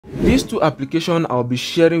These two applications I'll be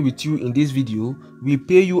sharing with you in this video will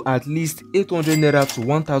pay you at least 800 naira to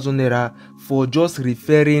 1000 naira for just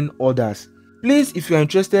referring others. Please, if you are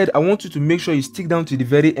interested, I want you to make sure you stick down to the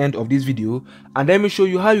very end of this video and let me show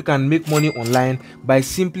you how you can make money online by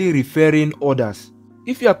simply referring others.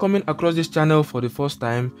 If you are coming across this channel for the first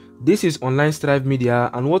time, this is Online Strive Media,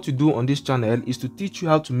 and what we do on this channel is to teach you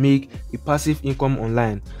how to make a passive income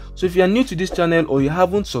online. So if you are new to this channel or you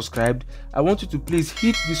haven't subscribed, I want you to please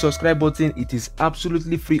hit the subscribe button. It is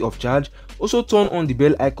absolutely free of charge. Also turn on the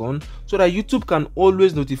bell icon so that YouTube can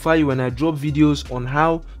always notify you when I drop videos on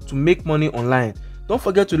how to make money online. Don't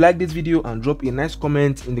forget to like this video and drop a nice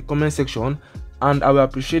comment in the comment section, and I will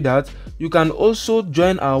appreciate that. You can also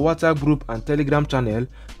join our WhatsApp group and Telegram channel.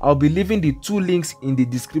 I'll be leaving the two links in the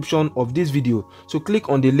description of this video, so click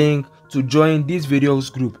on the link to join this various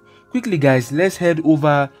group. Quickly guys, let's head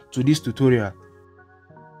over to this tutorial.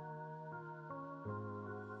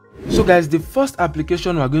 So guys, the first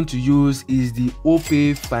application we're going to use is the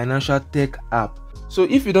opay financial tech app. So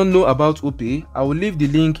if you don't know about opay, I will leave the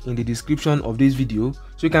link in the description of this video,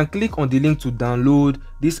 so you can click on the link to download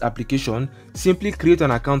this application. Simply create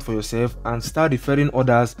an account for yourself and start referring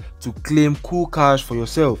others to claim cool cash for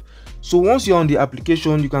yourself. So once you're on the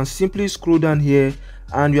application, you can simply scroll down here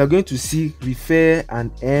and you are going to see refer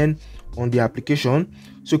and earn on the application.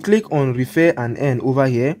 So click on refer and earn over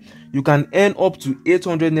here. You can earn up to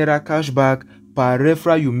 800 naira cashback per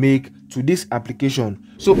referral you make to this application.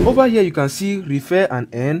 So over here you can see refer and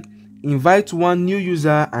earn, invite one new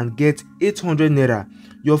user and get 800 naira.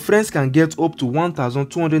 Your friends can get up to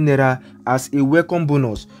 1200 naira as a welcome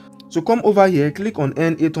bonus. So come over here, click on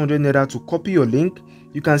earn 800 naira to copy your link.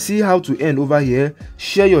 You can see how to earn over here.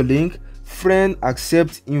 Share your link, friend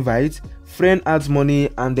accept invite, friend adds money,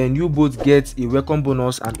 and then you both get a welcome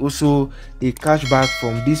bonus and also a cashback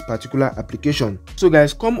from this particular application. So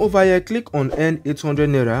guys, come over here, click on earn 800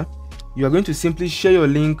 naira. You are going to simply share your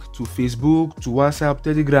link to Facebook, to WhatsApp,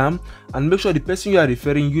 Telegram, and make sure the person you are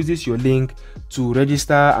referring uses your link to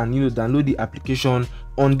register and download the application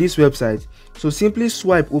on this website. So simply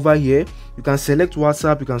swipe over here. You can select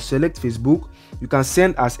WhatsApp, you can select Facebook, you can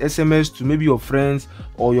send as SMS to maybe your friends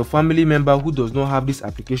or your family member who does not have this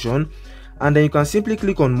application. And then you can simply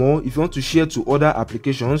click on more. If you want to share to other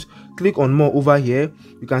applications, click on more over here.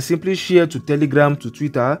 You can simply share to Telegram, to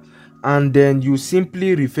Twitter, and then you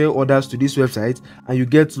simply refer others to this website and you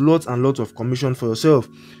get lots and lots of commission for yourself.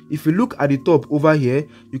 If you look at the top over here,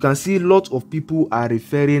 you can see lots of people are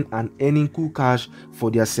referring and earning cool cash for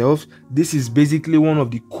themselves. This is basically one of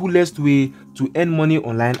the coolest way to earn money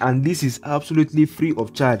online, and this is absolutely free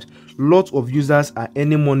of charge. Lots of users are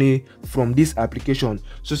earning money from this application.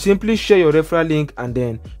 So simply share your referral link and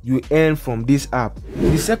then you earn from this app.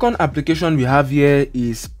 The second application we have here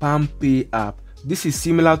is palmpay app. This is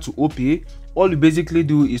similar to opay. All you basically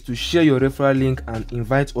do is to share your referral link and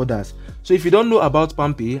invite others. So if you don't know about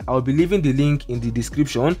palmpay, I'll be leaving the link in the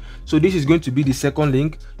description. So this is going to be the second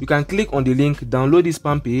link. You can click on the link, download this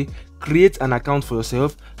palmpay, create an account for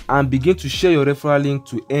yourself, and begin to share your referral link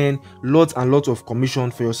to earn lots and lots of commission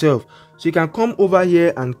for yourself. So you can come over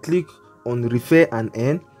here and click on refer and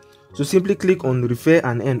earn. So simply click on refer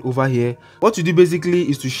and earn over here. What you do basically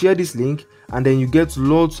is to share this link and then you get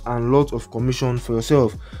lots and lots of commission for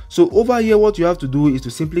yourself. So over here what you have to do is to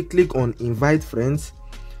simply click on invite friends.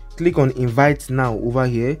 Click on invite now over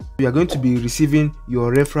here. You are going to be receiving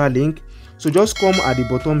your referral link. So just come at the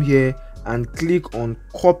bottom here and click on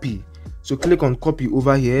copy. So click on copy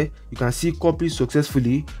over here. You can see copy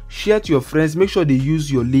successfully. Share to your friends. Make sure they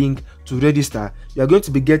use your link to register. You are going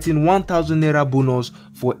to be getting 1000 naira bonus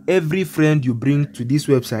for every friend you bring to this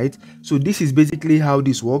website. So this is basically how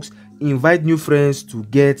this works. Invite new friends to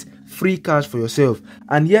get free cash for yourself.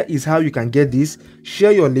 And here is how you can get this.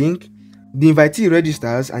 Share your link. The invitee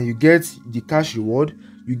registers and you get the cash reward.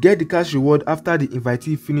 You get the cash reward after the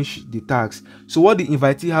invitee finish the task. So what the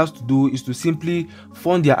invitee has to do is to simply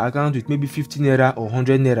fund their account with maybe 50 naira or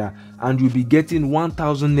 100 naira, and you'll be getting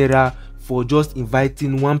 1000 naira for just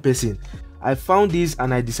inviting one person. I found this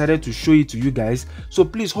and I decided to show it to you guys. So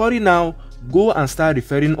please hurry now, go and start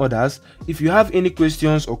referring others. If you have any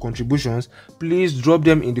questions or contributions, please drop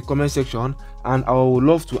them in the comment section and I would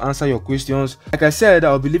love to answer your questions. Like I said,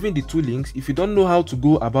 I'll be leaving the two links. If you don't know how to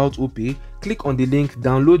go about opay, click on the link,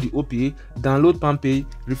 download the opay, download palmpay,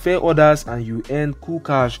 refer others, and you earn cool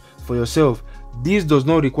cash for yourself. This does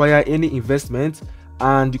not require any investment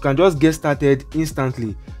and you can just get started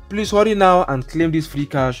instantly. Please hurry now and claim this free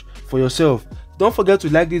cash for yourself. Don't forget to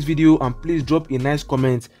like this video and please drop a nice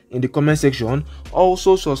comment in the comment section.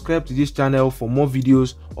 Also subscribe to this channel for more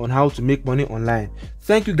videos on how to make money online.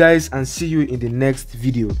 Thank you guys and see you in the next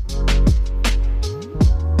video.